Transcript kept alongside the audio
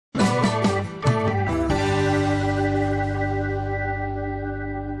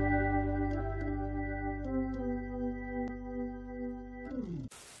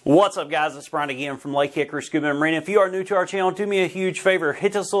What's up, guys? It's Bryan again from LakeHickoryScuba and Marine. If you are new to our channel, do me a huge favor.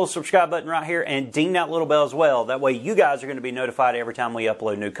 Hit this little subscribe button right here and ding that little bell as well. That way you guys are going to be notified every time we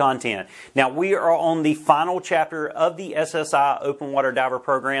upload new content. Now, we are on the final chapter of the SSI Open Water Diver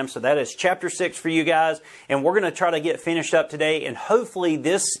program. So that is chapter 6 for you guys. And we're going to try to get finished up today. And hopefully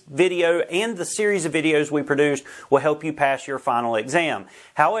this video and the series of videos we produced will help you pass your final exam.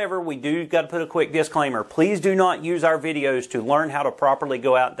 However, we do got to put a quick disclaimer. Please do not use our videos to learn how to properly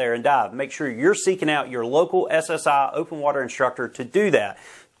go out there and dive. Make sure you're seeking out your local SSI Open Water Instructor to do that.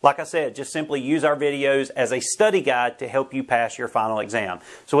 Like I said, just simply use our videos as a study guide to help you pass your final exam.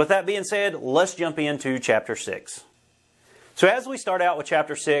 So with that being said, let's jump into Chapter 6. So as we start out with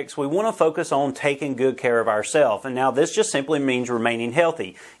Chapter 6, we want to focus on taking good care of ourselves. And now this just simply means remaining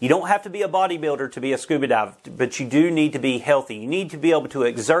healthy. You don't have to be a bodybuilder to be a scuba diver, but you do need to be healthy. You need to be able to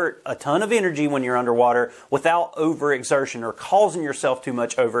exert a ton of energy when you're underwater without overexertion or causing yourself too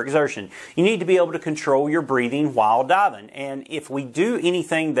much overexertion. You need to be able to control your breathing while diving. And if we do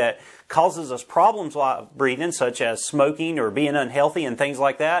anything that causes us problems while breathing, such as smoking or being unhealthy and things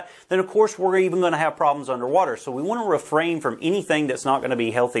like that, then of course we're even going to have problems underwater. So we want to refrain from anything that's not going to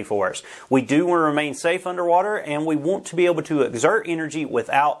be healthy for us. We do want to remain safe underwater, and we want to be able to exert energy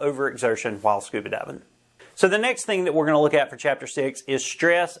without overexertion while scuba diving. So the next thing that we're going to look at for Chapter 6 is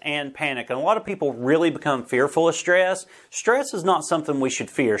stress and panic. And a lot of people really become fearful of stress. Stress is not something we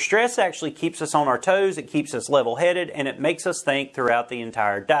should fear. Stress actually keeps us on our toes, it keeps us level-headed, and it makes us think throughout the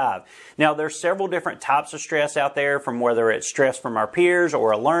entire dive. Now, there's several different types of stress out there, from whether it's stress from our peers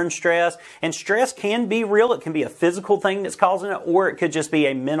or a learned stress. And stress can be real. It can be a physical thing that's causing it, or it could just be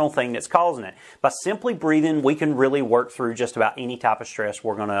a mental thing that's causing it. By simply breathing, we can really work through just about any type of stress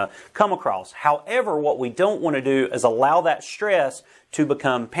we're going to come across. However, what we don't want to do is allow that stress to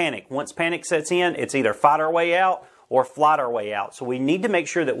become panic. Once panic sets in, it's either fight our way out or flight our way out. So we need to make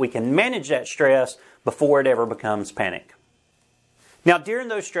sure that we can manage that stress before it ever becomes panic. Now, during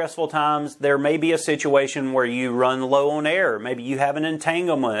those stressful times, there may be a situation where you run low on air. Maybe you have an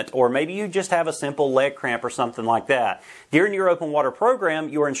entanglement, or maybe you just have a simple leg cramp or something like that. During your open water program,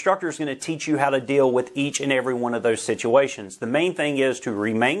 your instructor is going to teach you how to deal with each and every one of those situations. The main thing is to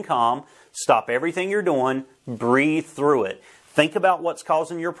remain calm, stop everything you're doing, breathe through it. Think about what's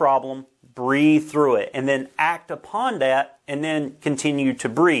causing your problem, breathe through it, and then act upon that, and then continue to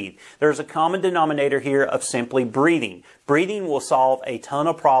breathe. There's a common denominator here of simply breathing. Breathing will solve a ton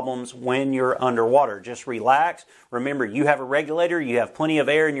of problems when you're underwater. Just relax. Remember, you have a regulator, you have plenty of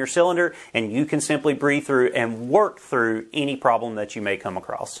air in your cylinder, and you can simply breathe through and work through any problem that you may come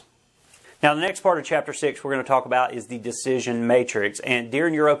across. Now, the next part of Chapter 6 we're going to talk about is the decision matrix. And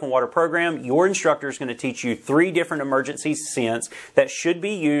during your open water program, your instructor is going to teach you 3 different emergency scents that should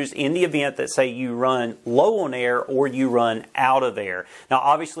be used in the event that, say, you run low on air or you run out of air. Now,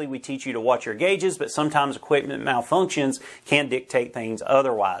 obviously, we teach you to watch your gauges, but sometimes equipment malfunctions can dictate things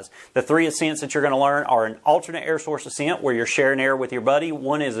otherwise. The 3 ascents that you're going to learn are an alternate air source ascent, where you're sharing air with your buddy.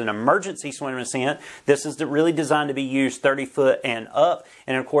 One is an emergency swim ascent. This is really designed to be used 30 foot and up.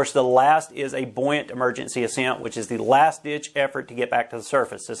 And, of course, the last is a buoyant emergency ascent, which is the last ditch effort to get back to the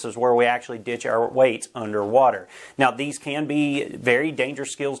surface. This is where we actually ditch our weights underwater. Now, these can be very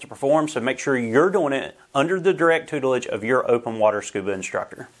dangerous skills to perform, so make sure you're doing it under the direct tutelage of your open water scuba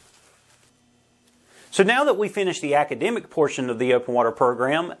instructor. So now that we finished the academic portion of the open water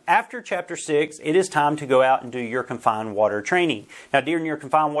program, after Chapter 6, it is time to go out and do your confined water training. Now, during your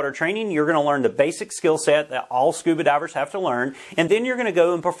confined water training, you're going to learn the basic skill set that all scuba divers have to learn, and then you're going to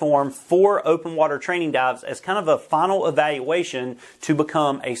go and perform 4 open water training dives as kind of a final evaluation to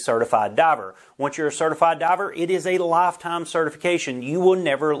become a certified diver. Once you're a certified diver, it is a lifetime certification. You will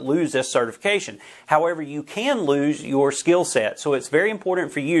never lose this certification. However, you can lose your skill set, so it's very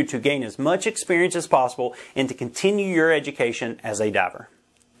important for you to gain as much experience as possible and to continue your education as a diver.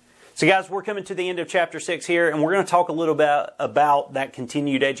 So guys, we're coming to the end of Chapter 6 here, and we're going to talk a little bit about that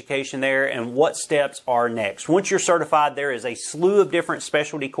continued education there and what steps are next. Once you're certified, there is a slew of different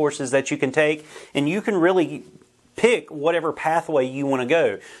specialty courses that you can take, and you can really pick whatever pathway you want to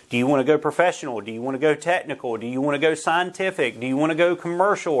go. Do you want to go professional? Do you want to go technical? Do you want to go scientific? Do you want to go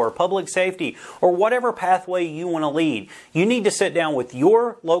commercial or public safety? Or whatever pathway you want to lead. You need to sit down with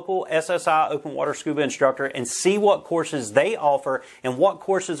your local SSI Open Water Scuba instructor and see what courses they offer and what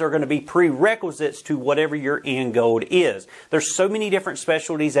courses are going to be prerequisites to whatever your end goal is. There's so many different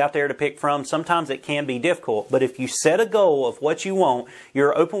specialties out there to pick from. Sometimes it can be difficult, but if you set a goal of what you want,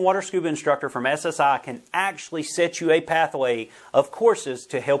 your open water scuba instructor from SSI can actually set you a pathway of courses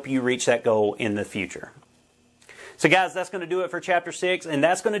to help you reach that goal in the future. So guys, that's going to do it for Chapter 6, and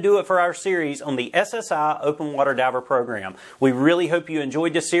that's going to do it for our series on the SSI Open Water Diver program. We really hope you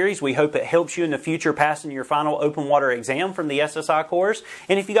enjoyed this series. We hope it helps you in the future passing your final open water exam from the SSI course.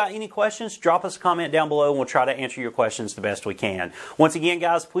 And if you got any questions, drop us a comment down below and we'll try to answer your questions the best we can. Once again,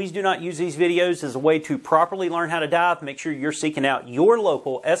 guys, please do not use these videos as a way to properly learn how to dive. Make sure you're seeking out your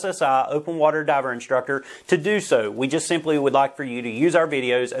local SSI Open Water Diver instructor to do so. We just simply would like for you to use our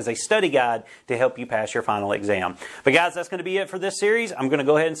videos as a study guide to help you pass your final exam. But guys, that's going to be it for this series. I'm going to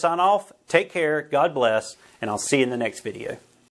go ahead and sign off. Take care, God bless, and I'll see you in the next video.